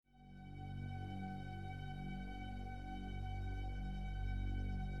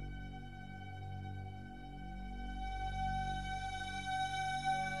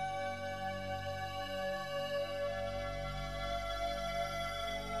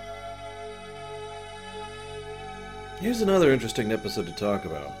Here's another interesting episode to talk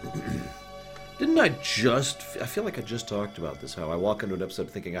about. I feel like I just talked about this, how I walk into an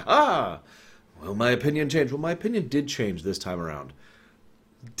episode thinking, aha! Well, my opinion changed. Well, my opinion did change this time around.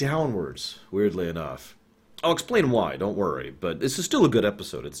 Downwards, weirdly enough. I'll explain why, don't worry. But this is still a good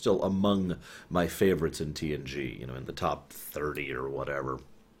episode. It's still among my favorites in TNG, in the top 30 or whatever.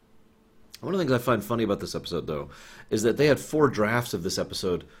 One of the things I find funny about this episode, though, is that they had 4 drafts of this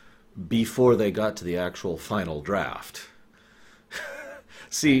episode before they got to the actual final draft.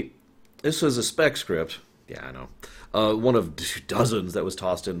 See, this was a spec script. Yeah, I know. One of dozens that was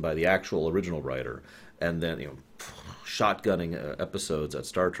tossed in by the actual original writer, and then, shotgunning episodes at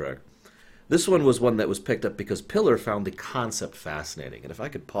Star Trek. This one was one that was picked up because Piller found the concept fascinating. And if I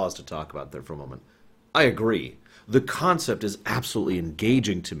could pause to talk about that for a moment, I agree. The concept is absolutely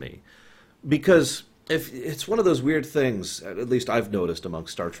engaging to me. Because if it's one of those weird things, at least I've noticed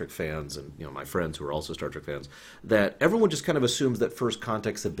amongst Star Trek fans and my friends who are also Star Trek fans, that everyone just kind of assumes that first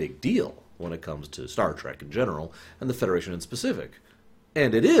contact's a big deal when it comes to Star Trek in general and the Federation in specific.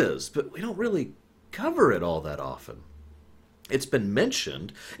 And it is, but we don't really cover it all that often. It's been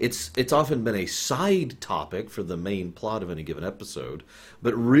mentioned. It's often been a side topic for the main plot of any given episode,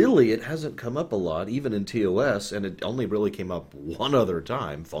 but really it hasn't come up a lot, even in TOS, and it only really came up one other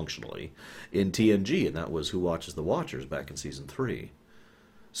time, functionally, in TNG, and that was Who Watches the Watchers back in Season 3.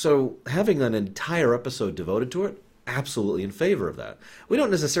 So having an entire episode devoted to it, absolutely in favor of that. We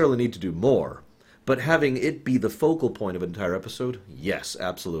don't necessarily need to do more, but having it be the focal point of an entire episode, yes,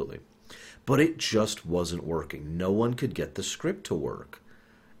 absolutely. But it just wasn't working. No one could get the script to work.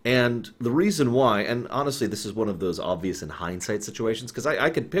 And the reason why, and honestly, this is one of those obvious in hindsight situations, because I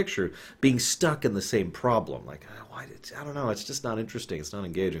could picture being stuck in the same problem. Like, I don't know, it's just not interesting, it's not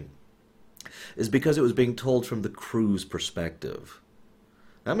engaging. Is because it was being told from the crew's perspective.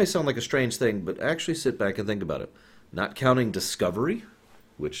 That may sound like a strange thing, but actually sit back and think about it. Not counting Discovery,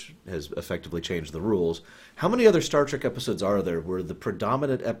 which has effectively changed the rules, how many other Star Trek episodes are there where the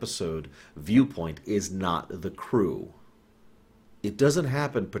predominant episode viewpoint is not the crew? It doesn't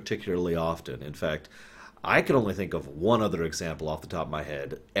happen particularly often. In fact, I can only think of one other example off the top of my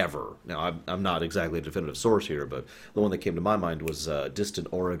head ever. Now, I'm not exactly a definitive source here, but the one that came to my mind was Distant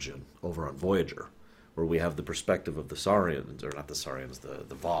Origin over on Voyager, where we have the perspective of the Saurians, or not the Saurians,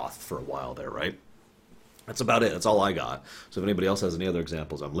 the Voth for a while there, right? That's about it. That's all I got. So if anybody else has any other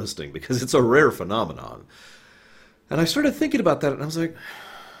examples, I'm listing, because it's a rare phenomenon. And I started thinking about that, and I was like,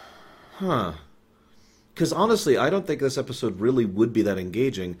 huh. Because honestly, I don't think this episode really would be that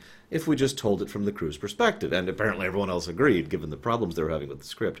engaging if we just told it from the crew's perspective. And apparently everyone else agreed, given the problems they were having with the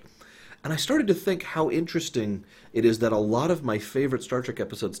script. And I started to think how interesting it is that a lot of my favorite Star Trek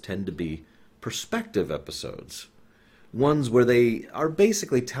episodes tend to be perspective episodes. Ones where they are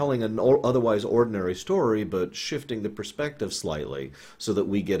basically telling an otherwise ordinary story, but shifting the perspective slightly so that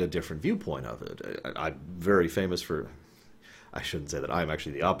we get a different viewpoint of it. I'm very famous for... I shouldn't say that I'm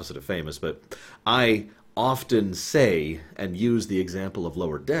actually the opposite of famous, but I often say and use the example of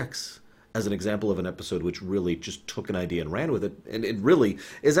Lower Decks as an example of an episode which really just took an idea and ran with it. And it really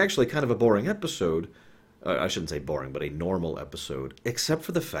is actually kind of a boring episode. I shouldn't say boring, but a normal episode, except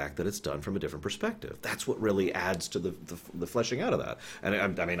for the fact that it's done from a different perspective. That's what really adds to the fleshing out of that.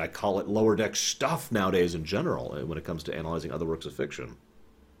 And I mean, I call it Lower Deck stuff nowadays in general when it comes to analyzing other works of fiction.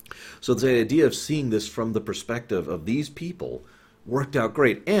 So the idea of seeing this from the perspective of these people worked out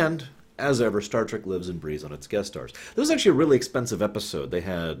great. And, as ever, Star Trek lives and breathes on its guest stars. This was actually a really expensive episode. They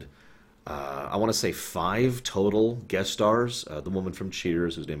had... I want to say 5 total guest stars. The woman from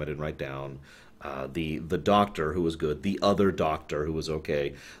Cheers, whose name I didn't write down. The doctor, who was good. The other doctor, who was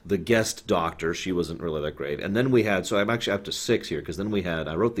okay. The guest doctor, she wasn't really that great. And then we had, so I'm actually up to 6 here, because then we had,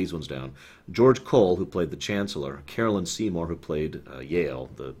 I wrote these ones down, George Cole, who played the Chancellor. Carolyn Seymour, who played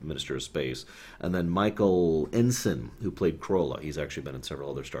Yale, the Minister of Space. And then Michael Ensign, who played Krolla. He's actually been in several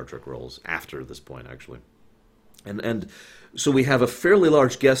other Star Trek roles after this point, actually. And so we have a fairly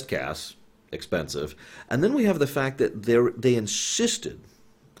large guest cast, expensive, and then we have the fact that they insisted,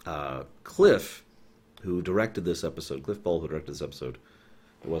 Cliff, who directed this episode, Cliff Ball, who directed this episode,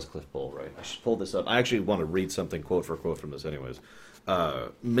 it was Cliff Ball, right? I should pull this up. I actually want to read something quote for quote from this anyways.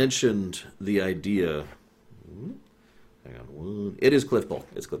 Mentioned the idea, hang on, it is Cliff Ball,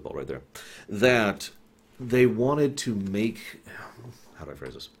 it's Cliff Ball right there, that they wanted to make, how do I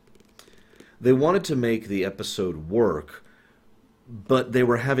phrase this? They wanted to make the episode work but they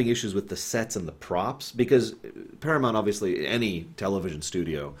were having issues with the sets and the props because Paramount, obviously, any television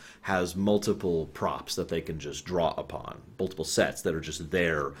studio has multiple props that they can just draw upon, multiple sets that are just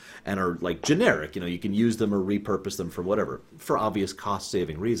there and are like generic. You can use them or repurpose them for whatever, for obvious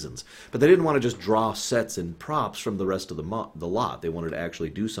cost-saving reasons. But they didn't want to just draw sets and props from the rest of the lot. They wanted to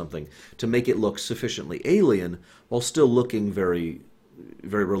actually do something to make it look sufficiently alien while still looking very,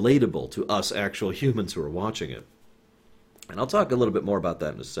 very relatable to us actual humans who are watching it. And I'll talk a little bit more about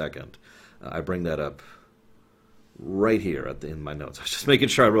that in a second. I bring that up right here in my notes. I was just making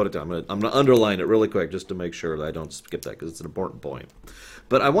sure I wrote it down. I'm going to underline it really quick just to make sure that I don't skip that because it's an important point.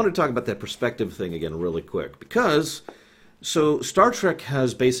 But I want to talk about that perspective thing again really quick because, so Star Trek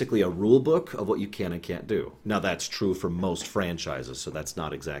has basically a rule book of what you can and can't do. Now that's true for most franchises, so that's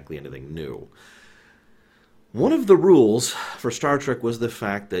not exactly anything new. One of the rules for Star Trek was the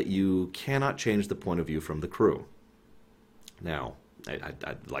fact that you cannot change the point of view from the crew. Now,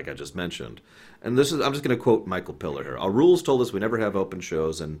 like I just mentioned, and I'm just going to quote Michael Piller here. Our rules told us we never have open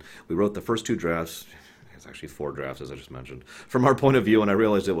shows, and we wrote the first 2 drafts. It's actually 4 drafts, as I just mentioned, from our point of view, and I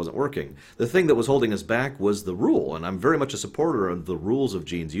realized it wasn't working. The thing that was holding us back was the rule, and I'm very much a supporter of the rules of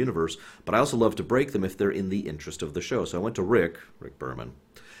Gene's universe, but I also love to break them if they're in the interest of the show. So I went to Rick Berman,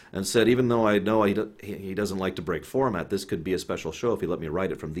 and said, even though I know he doesn't like to break format, this could be a special show if he let me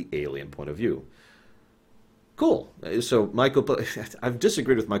write it from the alien point of view. Cool. So I've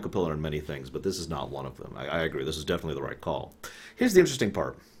disagreed with Michael Piller on many things, but this is not one of them. I agree. This is definitely the right call. Here's the interesting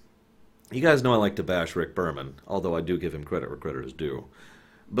part. You guys know I like to bash Rick Berman, although I do give him credit where credit is due.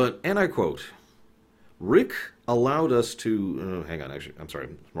 But, and I quote, Rick allowed us to... hang on, actually, I'm sorry,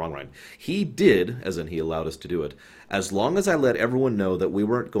 wrong line. He did, as in he allowed us to do it, as long as I let everyone know that we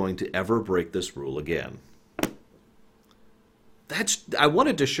weren't going to ever break this rule again. I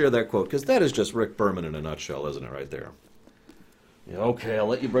wanted to share that quote because that is just Rick Berman in a nutshell, isn't it, right there? Yeah, okay, I'll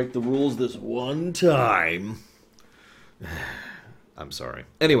let you break the rules this one time. I'm sorry.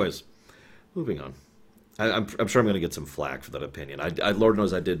 Anyways, moving on. I'm sure I'm going to get some flack for that opinion. Lord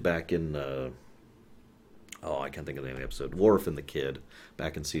knows I did back in, I can't think of the name of the episode, Worf and the Kid,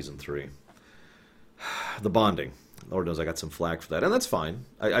 back in Season 3. The bonding. Lord knows I got some flack for that, and that's fine.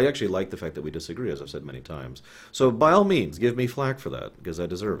 I actually like the fact that we disagree, as I've said many times. So by all means, give me flack for that, because I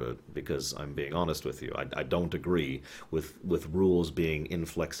deserve it, because I'm being honest with you. I don't agree with rules being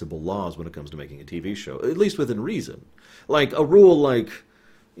inflexible laws when it comes to making a TV show, at least within reason. Like, a rule like,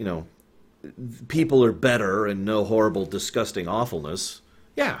 people are better and no horrible, disgusting awfulness.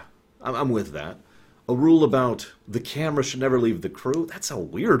 Yeah, I'm with that. A rule about the camera should never leave the crew, that's a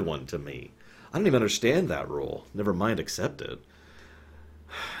weird one to me. I don't even understand that rule. Never mind accept it.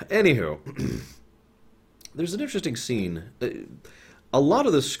 Anywho, there's an interesting scene. A lot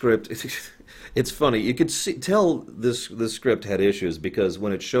of the script, it's funny. You could tell this script had issues because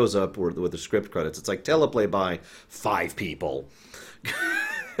when it shows up with the script credits, it's like teleplay by 5 people.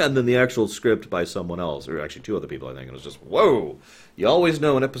 And then the actual script by someone else, or actually 2 other people, I think. And it's just, whoa! You always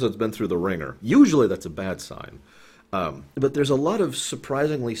know an episode's been through the ringer. Usually that's a bad sign. But there's a lot of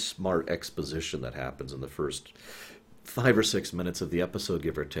surprisingly smart exposition that happens in the first 5 or 6 minutes of the episode,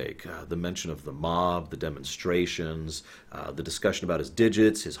 give or take. The mention of the mob, the demonstrations, the discussion about his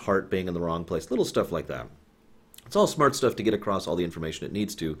digits, his heart being in the wrong place, little stuff like that. It's all smart stuff to get across all the information it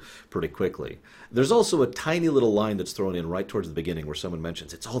needs to pretty quickly. There's also a tiny little line that's thrown in right towards the beginning where someone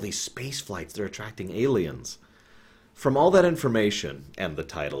mentions, it's all these space flights, they're attracting aliens. From all that information and the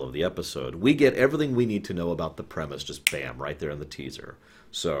title of the episode, we get everything we need to know about the premise, just bam, right there in the teaser.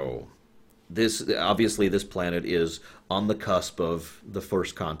 So, obviously this planet is on the cusp of the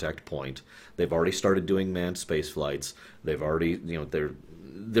first contact point. They've already started doing manned space flights. They've already,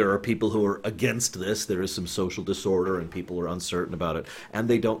 there are people who are against this. There is some social disorder and people are uncertain about it. And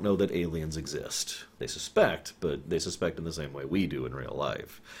they don't know that aliens exist. They suspect, but they suspect in the same way we do in real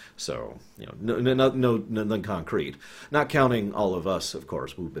life. So, nothing concrete. Not counting all of us, of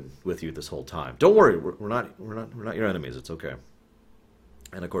course, who've been with you this whole time. Don't worry, we're not your enemies. It's okay.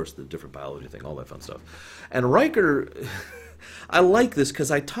 And of course, the different biology thing, all that fun stuff. And Riker, I like this because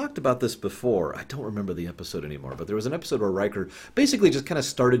I talked about this before. I don't remember the episode anymore, but there was an episode where Riker basically just kind of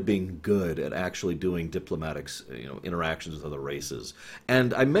started being good at actually doing diplomatic, interactions with other races.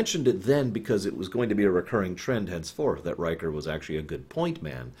 And I mentioned it then because it was going to be a recurring trend henceforth that Riker was actually a good point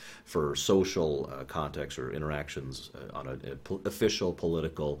man for social context or interactions on an official,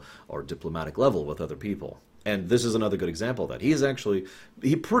 political, or diplomatic level with other people. And this is another good example of that.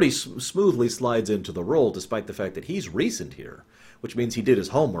 He pretty smoothly slides into the role despite the fact that he's recent here, which means he did his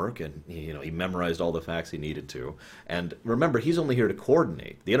homework and he memorized all the facts he needed to. And remember, he's only here to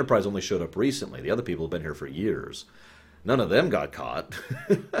coordinate. The Enterprise only showed up recently. The other people have been here for years. None of them got caught.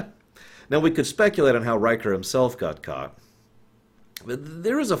 Now, we could speculate on how Riker himself got caught. But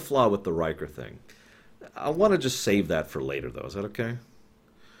there is a flaw with the Riker thing. I want to just save that for later, though. Is that okay?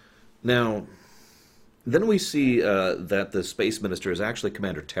 Now, then we see that the Space Minister is actually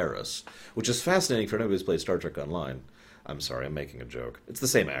Commander Terrace, which is fascinating for anybody who's played Star Trek Online. I'm sorry, I'm making a joke. It's the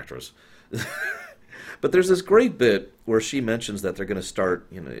same actress. But there's this great bit where she mentions that they're going to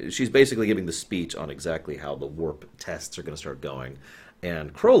start, she's basically giving the speech on exactly how the warp tests are going to start going.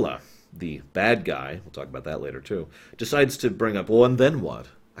 And Krola, the bad guy, we'll talk about that later too, decides to bring up, well, and then what?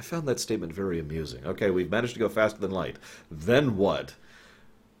 I found that statement very amusing. Okay, we've managed to go faster than light. Then what?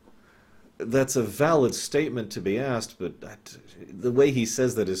 That's a valid statement to be asked, but the way he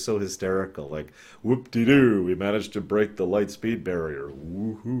says that is so hysterical. Like, whoop-de-doo, we managed to break the light speed barrier.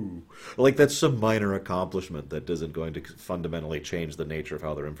 Woohoo. Like, that's some minor accomplishment that isn't going to fundamentally change the nature of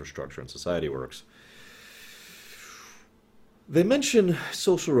how their infrastructure and society works. They mention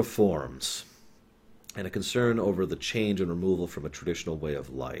social reforms and a concern over the change and removal from a traditional way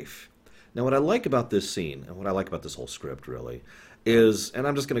of life. Now, what I like about this scene, and what I like about this whole script, really, is, and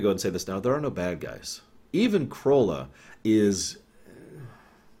I'm just going to go ahead and say this now, there are no bad guys. Even Krola is,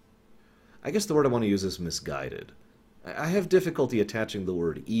 I guess the word I want to use is misguided. I have difficulty attaching the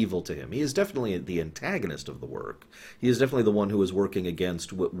word evil to him. He is definitely the antagonist of the work. He is definitely the one who is working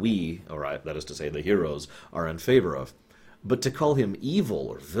against what we, or that is to say the heroes, are in favor of. But to call him evil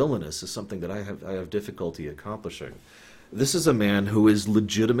or villainous is something that I have difficulty accomplishing. This is a man who is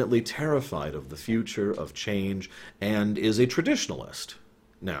legitimately terrified of the future, of change, and is a traditionalist.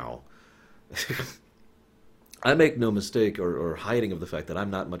 Now, I make no mistake or hiding of the fact that I'm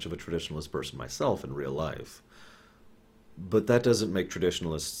not much of a traditionalist person myself in real life. But that doesn't make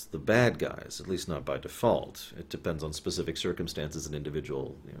traditionalists the bad guys, at least not by default. It depends on specific circumstances and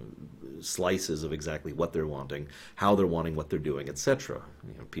individual slices of exactly what they're wanting, how they're wanting what they're doing, etc.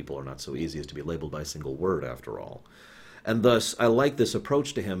 People are not so easy as to be labeled by a single word, after all. And thus, I like this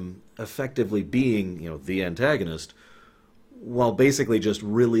approach to him effectively being, the antagonist, while basically just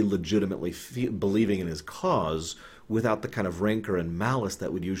really legitimately believing in his cause without the kind of rancor and malice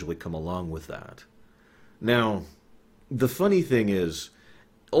that would usually come along with that. Now, the funny thing is,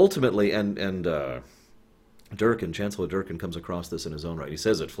 ultimately, and Durkin, Chancellor Durkin, comes across this in his own right. He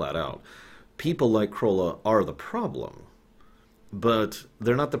says it flat out. People like Krola are the problem. But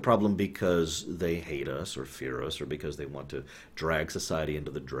they're not the problem because they hate us or fear us or because they want to drag society into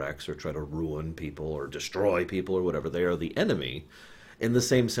the dregs or try to ruin people or destroy people or whatever. They are the enemy in the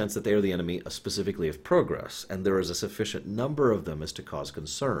same sense that they are the enemy specifically of progress, and there is a sufficient number of them as to cause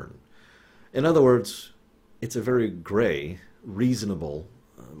concern. In other words, it's a very gray, reasonable,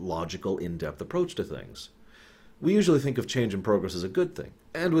 logical, in-depth approach to things. We usually think of change and progress as a good thing,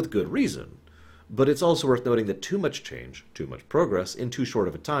 and with good reason. But it's also worth noting that too much change, too much progress, in too short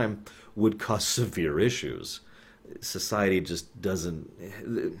of a time would cause severe issues. Society just doesn't...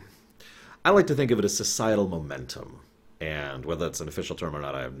 I like to think of it as societal momentum. And whether that's an official term or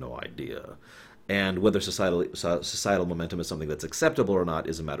not, I have no idea. And whether societal momentum is something that's acceptable or not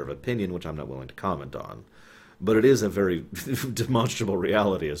is a matter of opinion, which I'm not willing to comment on. But it is a very demonstrable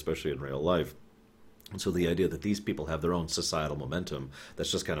reality, especially in real life. And so the idea that these people have their own societal momentum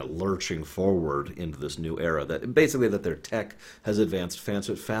that's just kind of lurching forward into this new era, that basically that their tech has advanced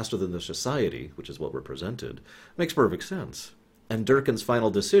faster than their society, which is what we're presented, makes perfect sense. And Durkin's final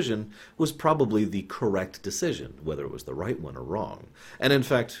decision was probably the correct decision, whether it was the right one or wrong. And in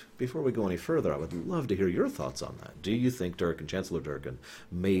fact, before we go any further, I would love to hear your thoughts on that. Do you think Durkin, Chancellor Durkin,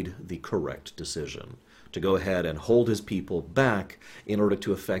 made the correct decision to go ahead and hold his people back in order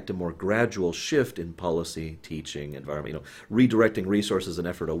to effect a more gradual shift in policy, teaching, environment, redirecting resources and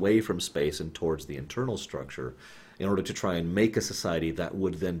effort away from space and towards the internal structure in order to try and make a society that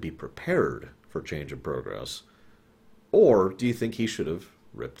would then be prepared for change and progress? Or do you think he should have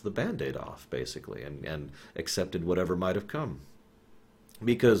ripped the Band-Aid off, basically, and accepted whatever might have come?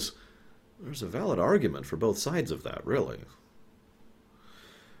 Because there's a valid argument for both sides of that, really.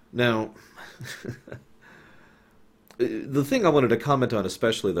 Now... The thing I wanted to comment on,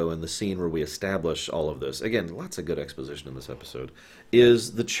 especially, though, in the scene where we establish all of this, again, lots of good exposition in this episode,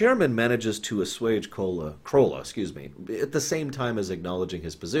 is the chairman manages to assuage Krola, at the same time as acknowledging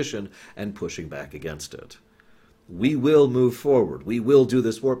his position and pushing back against it. We will move forward. We will do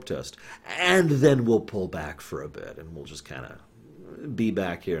this warp test. And then we'll pull back for a bit, and we'll just kind of be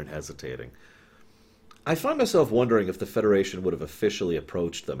back here and hesitating. I find myself wondering if the Federation would have officially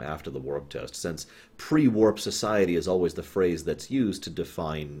approached them after the warp test, since pre-warp society is always the phrase that's used to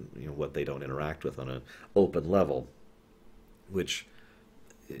define what they don't interact with on an open level, which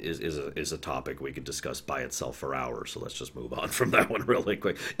is a topic we could discuss by itself for hours. So let's just move on from that one really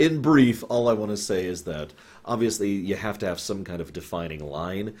quick. In brief, all I want to say is that obviously you have to have some kind of defining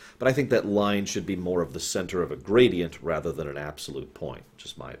line, but I think that line should be more of the center of a gradient rather than an absolute point.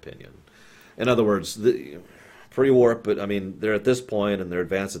 Just my opinion. In other words, pre-warp, but I mean they're at this point and they're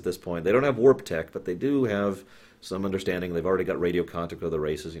advanced at this point. They don't have warp tech, but they do have some understanding. They've already got radio contact with other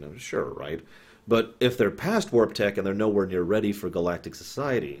races. Sure, right? But if they're past warp tech and they're nowhere near ready for galactic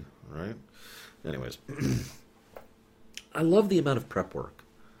society, right? Anyways, I love the amount of prep work.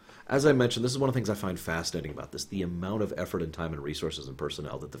 As I mentioned, this is one of the things I find fascinating about this, the amount of effort and time and resources and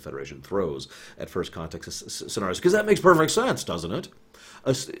personnel that the Federation throws at first contact scenarios, because that makes perfect sense, doesn't it?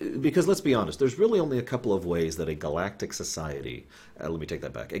 Because let's be honest, there's really only a couple of ways that a galactic society, let me take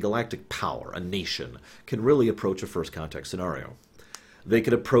that back, a galactic power, a nation, can really approach a first contact scenario. They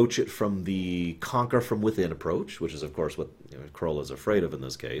could approach it from the conquer from within approach, which is, of course, what Kroll is afraid of in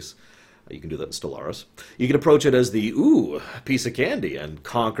this case. You can do that in Stellaris. You can approach it as the, piece of candy, and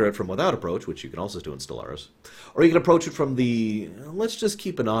conquer it from without approach, which you can also do in Stellaris. Or you can approach it from the, let's just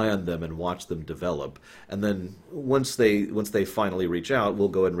keep an eye on them and watch them develop. And then once they finally reach out, we'll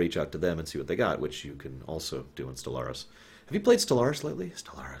go ahead and reach out to them and see what they got, which you can also do in Stellaris. Have you played Stellaris lately?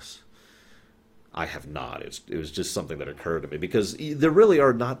 Stellaris. I have not. It was just something that occurred to me, because there really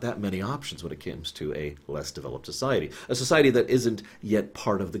are not that many options when it comes to a less developed society. A society that isn't yet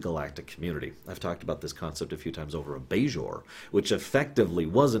part of the galactic community. I've talked about this concept a few times over of Bajor, which effectively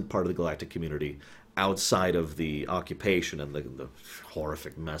wasn't part of the galactic community outside of the occupation and the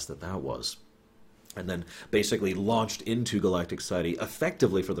horrific mess that was. And then basically launched into galactic society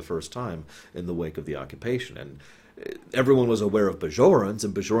effectively for the first time in the wake of the occupation. And everyone was aware of Bajorans,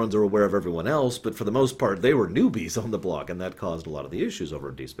 and Bajorans are aware of everyone else, but for the most part, they were newbies on the block, and that caused a lot of the issues over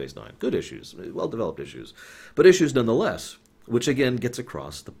in Deep Space Nine. Good issues, well-developed issues, but issues nonetheless, which again gets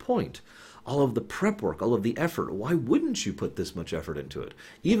across the point. All of the prep work, all of the effort, why wouldn't you put this much effort into it?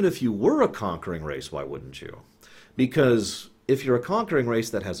 Even if you were a conquering race, why wouldn't you? Because if you're a conquering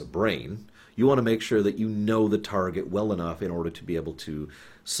race that has a brain, you want to make sure that you know the target well enough in order to be able to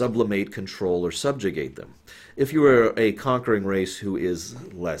sublimate, control, or subjugate them. If you are a conquering race who is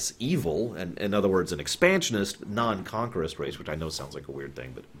less evil, and in other words, an expansionist, non-conquerist race, which I know sounds like a weird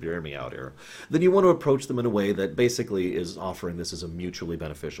thing, but hear me out here, then you want to approach them in a way that basically is offering this as a mutually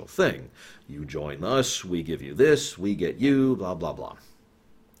beneficial thing. You join us, we give you this, we get you, blah, blah, blah.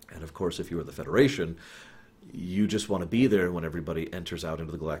 And of course, if you are the Federation, you just want to be there when everybody enters out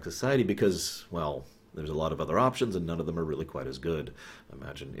into the Galactic Society because, well, there's a lot of other options, and none of them are really quite as good.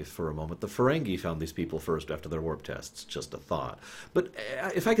 Imagine if for a moment the Ferengi found these people first after their warp tests. Just a thought. But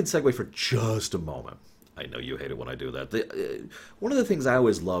if I could segue for just a moment. I know you hate it when I do that. One of the things I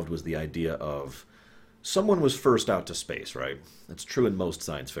always loved was the idea of someone was first out to space, right? It's true in most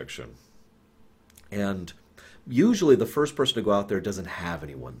science fiction. And usually the first person to go out there doesn't have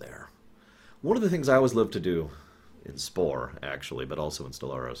anyone there. One of the things I always loved to do, in Spore, actually, but also in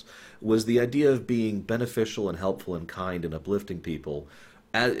Stellaris, was the idea of being beneficial and helpful and kind and uplifting people.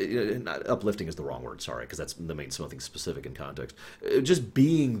 Uplifting is the wrong word, sorry, because that means something specific in context. Just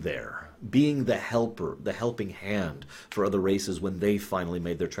being there, being the helper, the helping hand for other races when they finally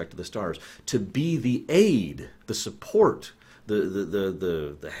made their trek to the stars. To be the aid, the support,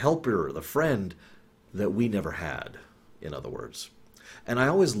 the helper, the friend that we never had, in other words. And I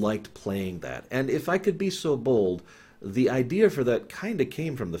always liked playing that. And if I could be so bold, the idea for that kind of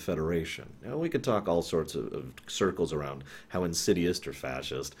came from the Federation. We could talk all sorts of circles around how insidious or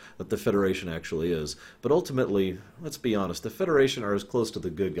fascist that the Federation actually is. But ultimately, let's be honest, the Federation are as close to the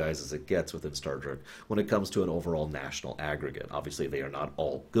good guys as it gets within Star Trek when it comes to an overall national aggregate. Obviously, they are not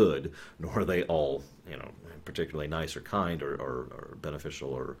all good, nor are they all, particularly nice or kind or beneficial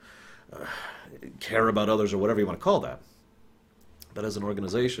or care about others or whatever you want to call that. But as an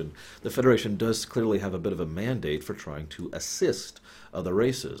organization, the Federation does clearly have a bit of a mandate for trying to assist other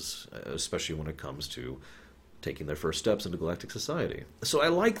races, especially when it comes to taking their first steps into galactic society. So I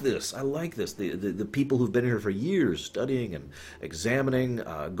like this. The people who've been here for years, studying and examining,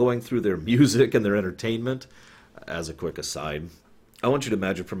 going through their music and their entertainment. As a quick aside, I want you to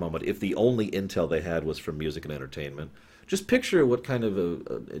imagine for a moment if the only intel they had was from music and entertainment. Just picture what kind of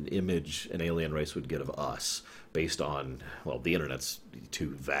an image an alien race would get of us based on, well, the internet's too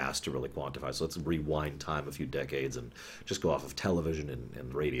vast to really quantify, so let's rewind time a few decades and just go off of television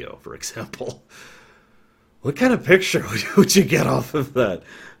and radio, for example. What kind of picture would you get off of that?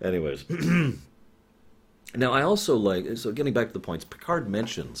 Anyways. Now, I also like, so getting back to the points, Picard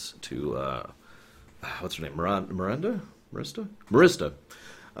mentions to, what's her name, Marista?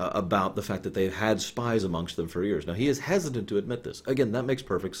 about the fact that they've had spies amongst them for years. Now, he is hesitant to admit this. Again, that makes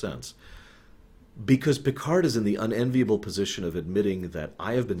perfect sense. Because Picard is in the unenviable position of admitting that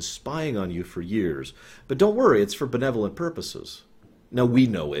I have been spying on you for years, but don't worry, it's for benevolent purposes. Now, we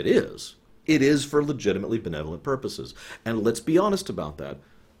know it is. It is for legitimately benevolent purposes. And let's be honest about that.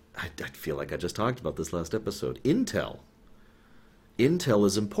 I feel like I just talked about this last episode. Intel. Intel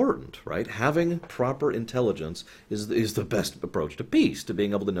is important, right? Having proper intelligence is the best approach to peace, to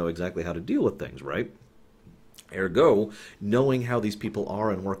being able to know exactly how to deal with things, right? Ergo, knowing how these people are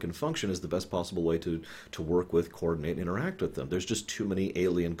and work and function is the best possible way to work with, coordinate, and interact with them. There's just too many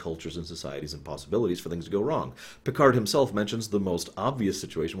alien cultures and societies and possibilities for things to go wrong. Picard himself mentions the most obvious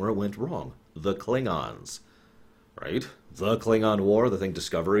situation where it went wrong. The Klingons. Right? The Klingon War, the thing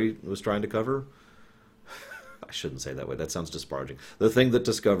Discovery was trying to cover. I shouldn't say it that way. That sounds disparaging. The thing that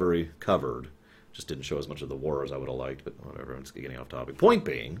Discovery covered just didn't show as much of the war as I would have liked, but whatever, I'm just getting off topic. Point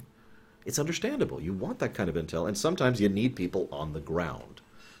being, it's understandable. You want that kind of intel, and sometimes you need people on the ground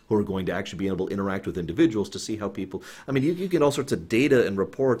who are going to actually be able to interact with individuals to see how people... I mean, you get all sorts of data and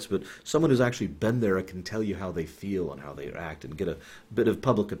reports, but someone who's actually been there and can tell you how they feel and how they act and get a bit of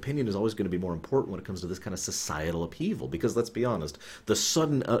public opinion is always going to be more important when it comes to this kind of societal upheaval. Because let's be honest, the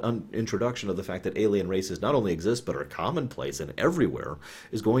sudden introduction of the fact that alien races not only exist but are commonplace and everywhere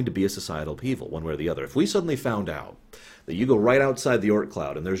is going to be a societal upheaval, one way or the other. If we suddenly found out that you go right outside the Oort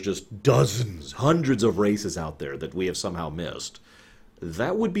cloud and there's just dozens, hundreds of races out there that we have somehow missed,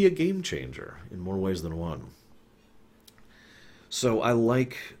 that would be a game changer in more ways than one. So I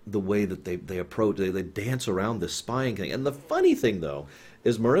like the way that they approach, they dance around this spying thing. And the funny thing, though,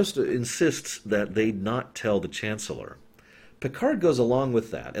 is Marista insists that they not tell the Chancellor. Picard goes along with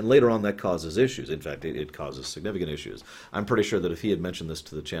that, and later on that causes issues. In fact, it causes significant issues. I'm pretty sure that if he had mentioned this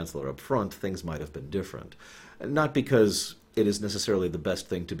to the Chancellor up front, things might have been different. Not because it is necessarily the best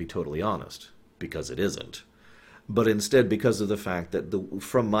thing to be totally honest, because it isn't. But instead because of the fact that,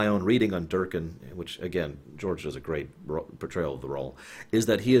 from my own reading on Durkin, which, again, George does a great portrayal of the role, is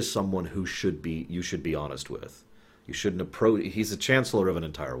that he is someone who you should be honest with. You shouldn't approach... He's a chancellor of an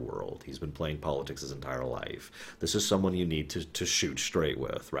entire world. He's been playing politics his entire life. This is someone you need to shoot straight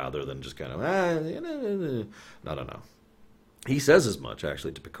with, rather than just kind of, no. He says as much,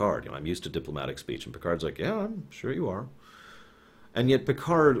 actually, to Picard. I'm used to diplomatic speech. And Picard's like, yeah, I'm sure you are. And yet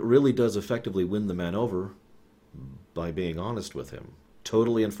Picard really does effectively win the man over by being honest with him,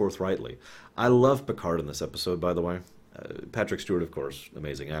 totally and forthrightly. I love Picard in this episode, by the way. Patrick Stewart, of course,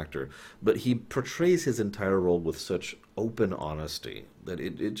 amazing actor, but he portrays his entire role with such open honesty that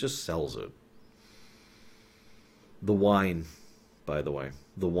it just sells it. The wine, by the way,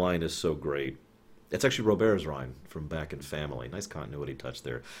 the wine is so great. It's actually Robert's wine from back in Family. Nice continuity touch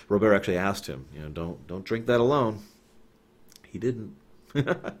there. Robert actually asked him, don't drink that alone. He didn't.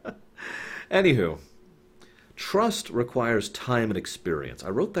 Anywho, trust requires time and experience. I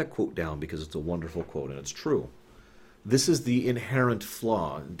wrote that quote down because it's a wonderful quote, and it's true. This is the inherent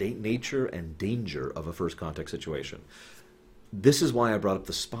flaw, nature and danger of a first contact situation. This is why I brought up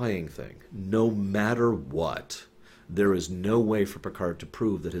the spying thing. No matter what, there is no way for Picard to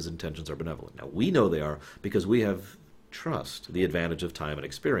prove that his intentions are benevolent. Now, we know they are because we have trust, the advantage of time and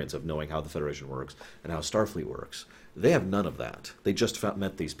experience, of knowing how the Federation works and how Starfleet works. They have none of that. They just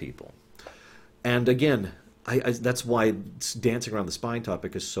met these people. And again, that's why dancing around the spying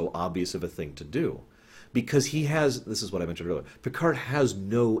topic is so obvious of a thing to do. Because this is what I mentioned earlier, Picard has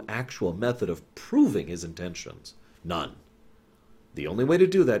no actual method of proving his intentions. None. The only way to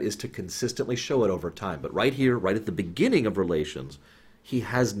do that is to consistently show it over time. But right here, right at the beginning of relations, he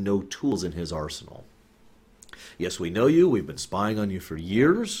has no tools in his arsenal. Yes, we know you, we've been spying on you for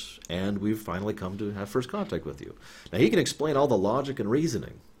years, and we've finally come to have first contact with you. Now, he can explain all the logic and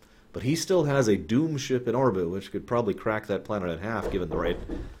reasoning, but he still has a doom ship in orbit which could probably crack that planet in half given the right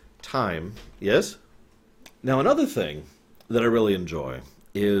time. Yes? Now, another thing that I really enjoy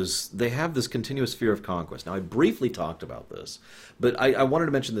is they have this continuous fear of conquest. Now, I briefly talked about this, but I wanted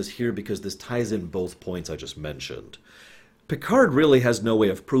to mention this here because this ties in both points I just mentioned. Picard really has no way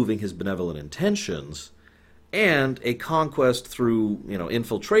of proving his benevolent intentions, and a conquest through,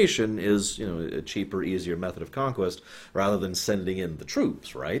 infiltration is, a cheaper, easier method of conquest rather than sending in the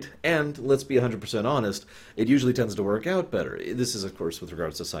troops, right? And let's be 100% honest, it usually tends to work out better. This is, of course, with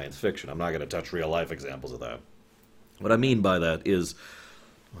regards to science fiction. I'm not going to touch real-life examples of that. What I mean by that is,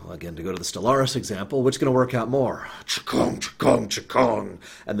 well, again, to go to the Stellaris example, which is going to work out more? Chikong, chikong, chikong,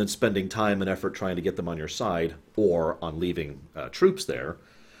 and then spending time and effort trying to get them on your side, or on leaving troops there,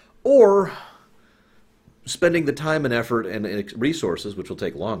 or spending the time and effort and resources, which will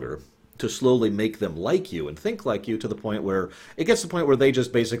take longer, to slowly make them like you and think like you to the point where it gets to the point where they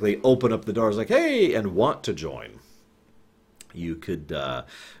just basically open up the doors like, hey, and want to join. You could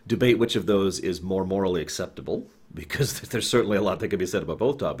debate which of those is more morally acceptable, because there's certainly a lot that could be said about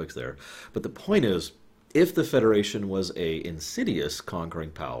both topics there. But the point is, if the Federation was a insidious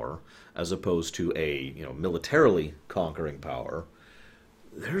conquering power, as opposed to a militarily conquering power,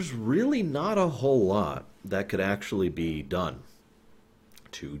 there's really not a whole lot that could actually be done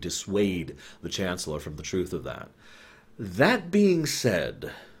to dissuade the Chancellor from the truth of that. That being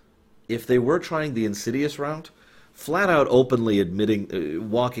said, if they were trying the insidious route, flat out openly admitting,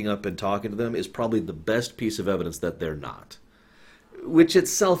 walking up and talking to them is probably the best piece of evidence that they're not. Which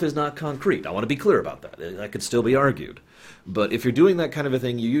itself is not concrete. I want to be clear about that. That could still be argued. But if you're doing that kind of a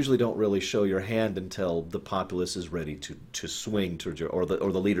thing, you usually don't really show your hand until the populace is ready to swing towards you, or the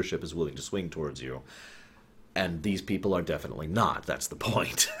leadership is willing to swing towards you. And these people are definitely not. That's the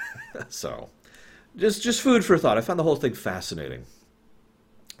point. So, just food for thought. I found the whole thing fascinating.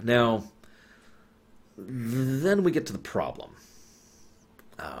 Now, then we get to the problem.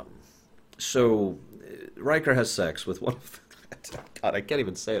 So, Riker has sex with one of... God, I can't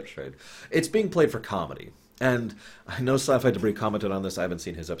even say it straight. It's being played for comedy. And I know Sci-Fi Debris commented on this. I haven't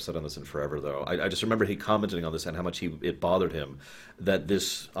seen his episode on this in forever, though. I just remember he commenting on this and how much it bothered him that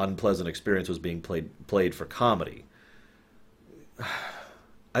this unpleasant experience was being played for comedy.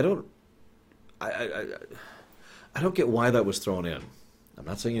 I don't get why that was thrown in. I'm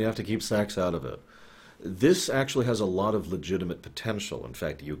not saying you have to keep sex out of it. This actually has a lot of legitimate potential. In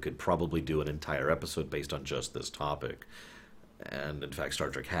fact, you could probably do an entire episode based on just this topic. And in fact, Star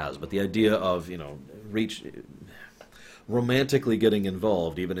Trek has. But the idea of, romantically getting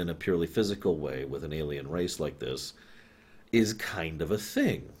involved, even in a purely physical way, with an alien race like this, is kind of a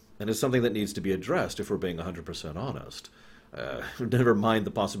thing. And it's something that needs to be addressed if we're being 100% honest. Never mind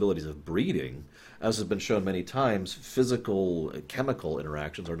the possibilities of breeding. As has been shown many times, physical, chemical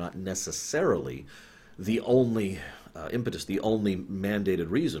interactions are not necessarily the only impetus, the only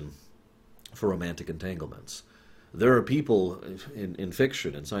mandated reason for romantic entanglements. There are people in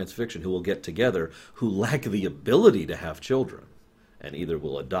fiction, in science fiction, who will get together who lack the ability to have children, and either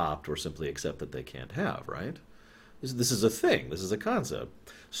will adopt or simply accept that they can't have, right? This is a thing. This is a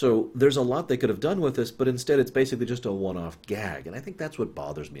concept. So there's a lot they could have done with this, but instead it's basically just a one-off gag, and I think that's what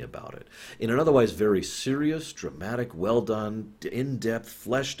bothers me about it. In an otherwise very serious, dramatic, well-done, in-depth,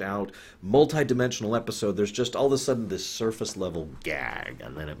 fleshed-out, multi-dimensional episode, there's just all of a sudden this surface-level gag,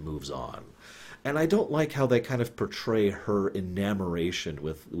 and then it moves on. And I don't like how they kind of portray her enamoration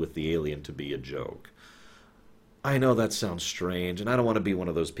with the alien to be a joke. I know that sounds strange, and I don't want to be one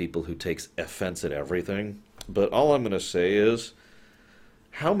of those people who takes offense at everything, but all I'm going to say is,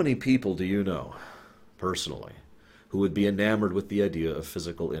 how many people do you know, personally, who would be enamored with the idea of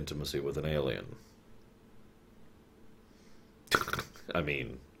physical intimacy with an alien? I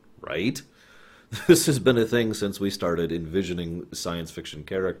mean, right? This has been a thing since we started envisioning science fiction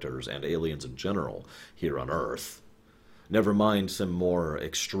characters and aliens in general here on Earth. Never mind some more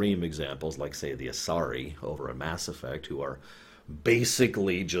extreme examples like, say, the Asari over at Mass Effect, who are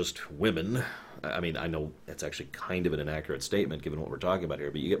basically just women. I mean, I know that's actually kind of an inaccurate statement given what we're talking about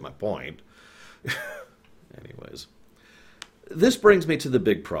here, but you get my point. Anyways. This brings me to the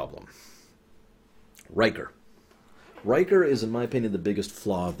big problem. Riker. Riker is, in my opinion, the biggest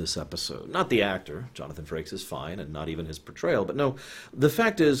flaw of this episode. Not the actor. Jonathan Frakes is fine, and not even his portrayal. But no, the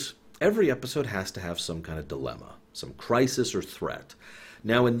fact is, every episode has to have some kind of dilemma, some crisis or threat.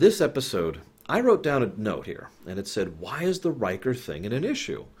 Now, in this episode, I wrote down a note here, and it said, why is the Riker thing an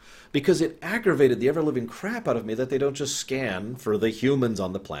issue? Because it aggravated the ever-living crap out of me that they don't just scan for the humans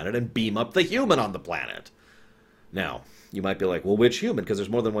on the planet and beam up the human on the planet. Now, you might be like, well, which human? Because there's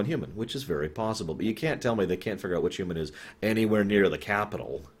more than one human, which is very possible. But you can't tell me they can't figure out which human is anywhere near the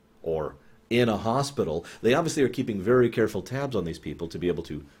capital or in a hospital. They obviously are keeping very careful tabs on these people to be able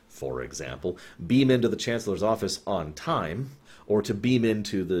to, for example, beam into the Chancellor's office on time, or to beam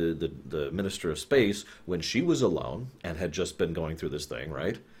into the Minister of Space when she was alone and had just been going through this thing,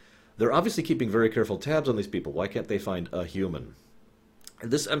 right? They're obviously keeping very careful tabs on these people. Why can't they find a human?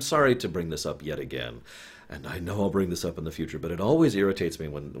 I'm sorry to bring this up yet again, and I know I'll bring this up in the future, but it always irritates me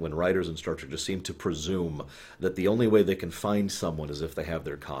when writers and Star Trek just seem to presume that the only way they can find someone is if they have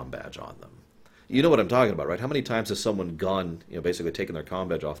their comm badge on them. You know what I'm talking about, right? How many times has someone gone, basically taken their comm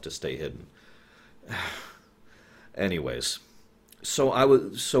badge off to stay hidden? Anyways, so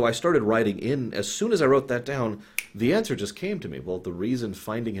I started writing in. As soon as I wrote that down, the answer just came to me. Well, the reason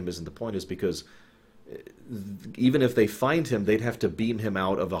finding him isn't the point is because even if they find him, they'd have to beam him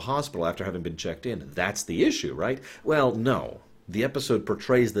out of the hospital after having been checked in. That's the issue, right? Well, no. The episode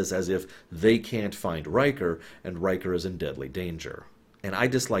portrays this as if they can't find Riker, and Riker is in deadly danger. And I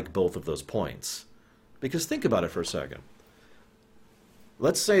dislike both of those points. Because think about it for a second.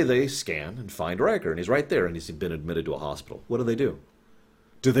 Let's say they scan and find Riker, and he's right there, and he's been admitted to a hospital. What do?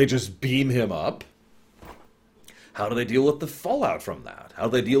 Do they just beam him up? How do they deal with the fallout from that? How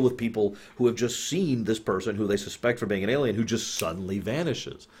do they deal with people who have just seen this person who they suspect for being an alien who just suddenly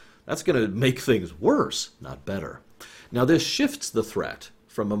vanishes? That's going to make things worse, not better. Now, this shifts the threat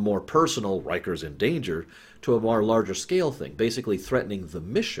from a more personal Riker's in danger to a more larger scale thing, basically threatening the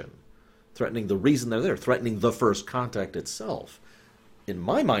mission, threatening the reason they're there, threatening the first contact itself. In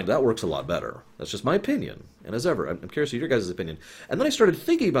my mind, that works a lot better. That's just my opinion. And as ever, I'm curious of your guys' opinion. And then I started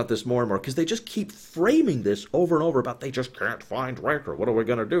thinking about this more and more, because they just keep framing this over and over about they just can't find Riker. What are we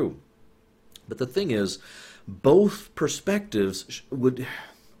going to do? But the thing is, both perspectives would...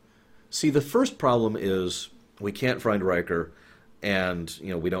 See, the first problem is we can't find Riker, and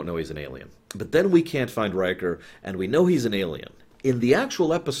we don't know he's an alien. But then we can't find Riker, and we know he's an alien. In the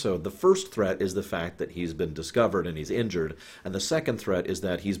actual episode, the first threat is the fact that he's been discovered and he's injured, and the second threat is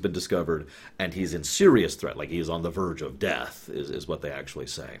that he's been discovered and he's in serious threat, like he's on the verge of death, is what they actually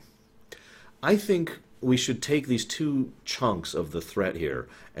say. I think we should take these two chunks of the threat here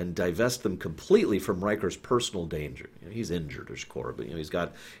and divest them completely from Riker's personal danger. He's injured, or score, but he's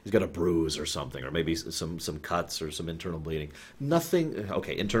got a bruise or something, or maybe some cuts or some internal bleeding. Nothing.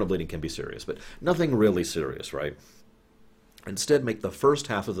 Okay, internal bleeding can be serious, but nothing really serious, right? Instead, make the first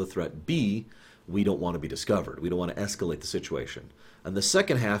half of the threat be, we don't want to be discovered. We don't want to escalate the situation. And the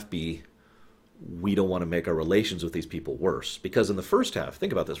second half be, we don't want to make our relations with these people worse. Because in the first half,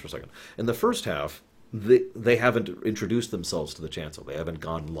 think about this for a second. In the first half, they haven't introduced themselves to the Chancellor. They haven't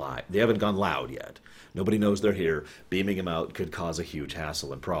gone live. They haven't gone loud yet. Nobody knows they're here. Beaming them out could cause a huge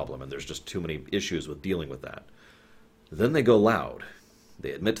hassle and problem, and there's just too many issues with dealing with that. Then they go loud.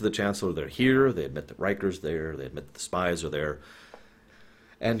 They admit to the Chancellor they're here, they admit that Riker's there, they admit that the spies are there.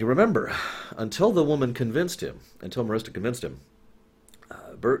 And you remember, until the woman convinced him, until Marista convinced him,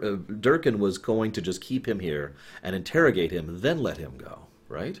 Durkin was going to just keep him here and interrogate him, then let him go,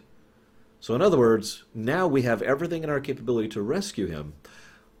 right? So in other words, now we have everything in our capability to rescue him,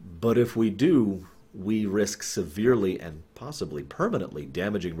 but if we do, we risk severely and possibly permanently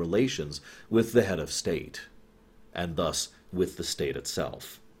damaging relations with the head of state, and thus with the state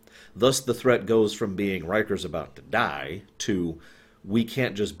itself. Thus the threat goes from being Riker's about to die to we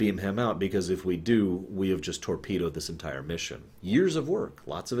can't just beam him out, because if we do, we have just torpedoed this entire mission. Years of work,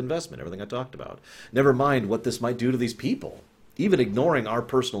 lots of investment, everything I talked about. Never mind what this might do to these people. Even ignoring our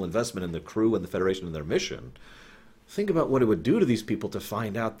personal investment in the crew and the Federation and their mission, think about what it would do to these people to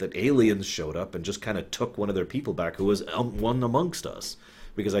find out that aliens showed up and just kind of took one of their people back who was one amongst us.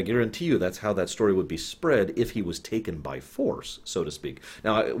 Because I guarantee you that's how that story would be spread if he was taken by force, so to speak.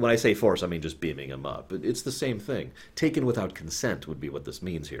 Now, when I say force, I mean just beaming him up. It's the same thing. Taken without consent would be what this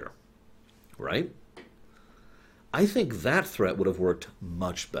means here. Right? I think that threat would have worked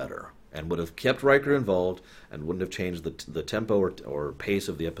much better and would have kept Riker involved and wouldn't have changed the tempo or pace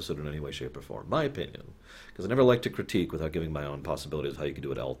of the episode in any way, shape, or form. My opinion. Because I never like to critique without giving my own possibilities of how you could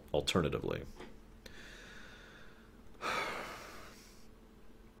do it alternatively.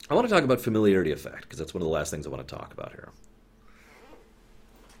 I want to talk about familiarity effect, because that's one of the last things I want to talk about here.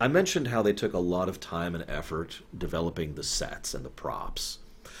 I mentioned how they took a lot of time and effort developing the sets and the props.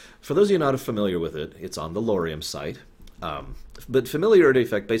 For those of you not familiar with it, it's on the Lorium site. But familiarity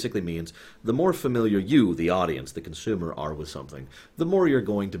effect basically means the more familiar you, the audience, the consumer, are with something, the more you're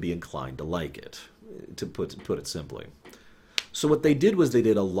going to be inclined to like it, to put it simply. So what they did was they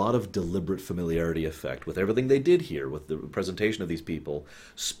did a lot of deliberate familiarity effect with everything they did here, with the presentation of these people,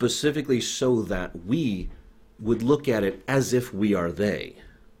 specifically so that we would look at it as if we are they.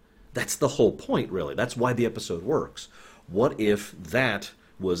 That's the whole point, really. That's why the episode works. What if that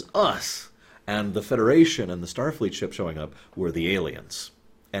was us, and the Federation and the Starfleet ship showing up were the aliens?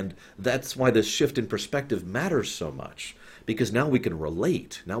 And that's why this shift in perspective matters so much, because now we can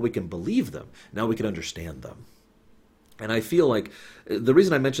relate, now we can believe them, now we can understand them. And I feel like the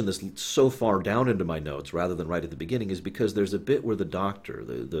reason I mentioned this so far down into my notes rather than right at the beginning is because there's a bit where the doctor,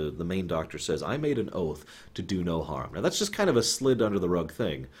 the main doctor, says, I made an oath to do no harm. Now that's just kind of a slid under the rug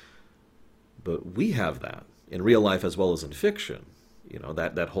thing. But we have that in real life as well as in fiction. You know,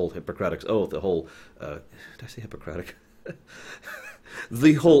 that whole Hippocratic oath, the whole, did I say Hippocratic?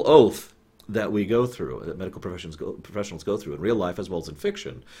 The whole oath that we go through, that medical professionals go through in real life as well as in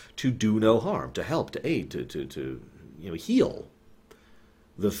fiction, to do no harm, to help, to aid, to heal.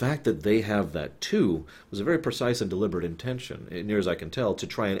 The fact that they have that too was a very precise and deliberate intention, near as I can tell, to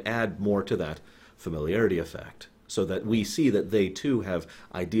try and add more to that familiarity effect. so that we see that they too have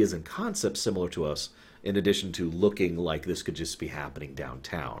ideas and concepts similar to us, in addition to looking like this could just be happening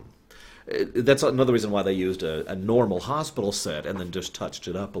downtown. That's another reason why they used a normal hospital set and then just touched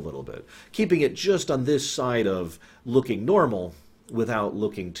it up a little bit, keeping it just on this side of looking normal without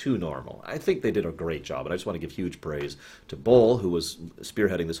looking too normal. I think they did a great job, and I just want to give huge praise to Bull, who was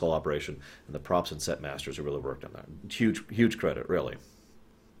spearheading this whole operation, and the props and set masters who really worked on that. Huge credit, really.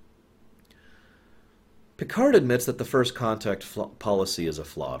 Picard admits that the first contact policy is a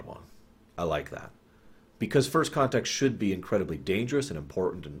flawed one. I like that. Because first contact should be incredibly dangerous and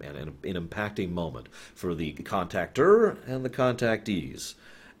important and an impacting moment for the contactor and the contactees.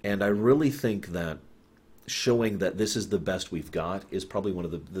 And I really think that showing that this is the best we've got is probably one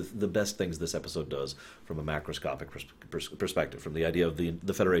of the best things this episode does from a macroscopic perspective, from the idea of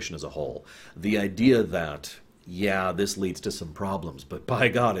the Federation as a whole. The idea that, yeah, this leads to some problems, but by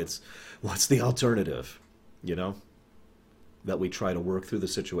God, what's the alternative? You know? That we try to work through the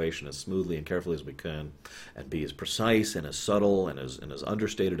situation as smoothly and carefully as we can and be as precise and as subtle and as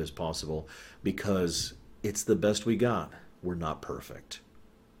understated as possible, because it's the best we got. We're not perfect.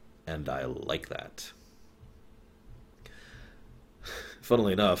 And I like that.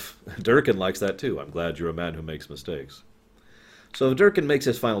 Funnily enough, Durkin likes that too. I'm glad you're a man who makes mistakes. So Durkin makes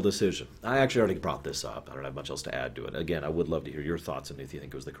his final decision. I actually already brought this up. I don't have much else to add to it. Again, I would love to hear your thoughts on if you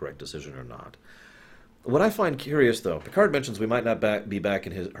think it was the correct decision or not. What I find curious, though, Picard mentions we might not be back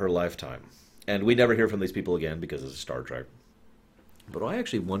in her lifetime. And we never hear from these people again because it's Star Trek. But what I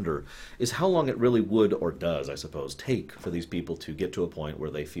actually wonder is how long it really would, or does, I suppose, take for these people to get to a point where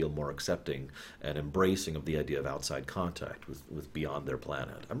they feel more accepting and embracing of the idea of outside contact with beyond their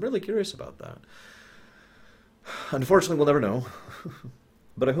planet. I'm really curious about that. Unfortunately, we'll never know.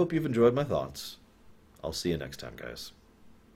 But I hope you've enjoyed my thoughts. I'll see you next time, guys.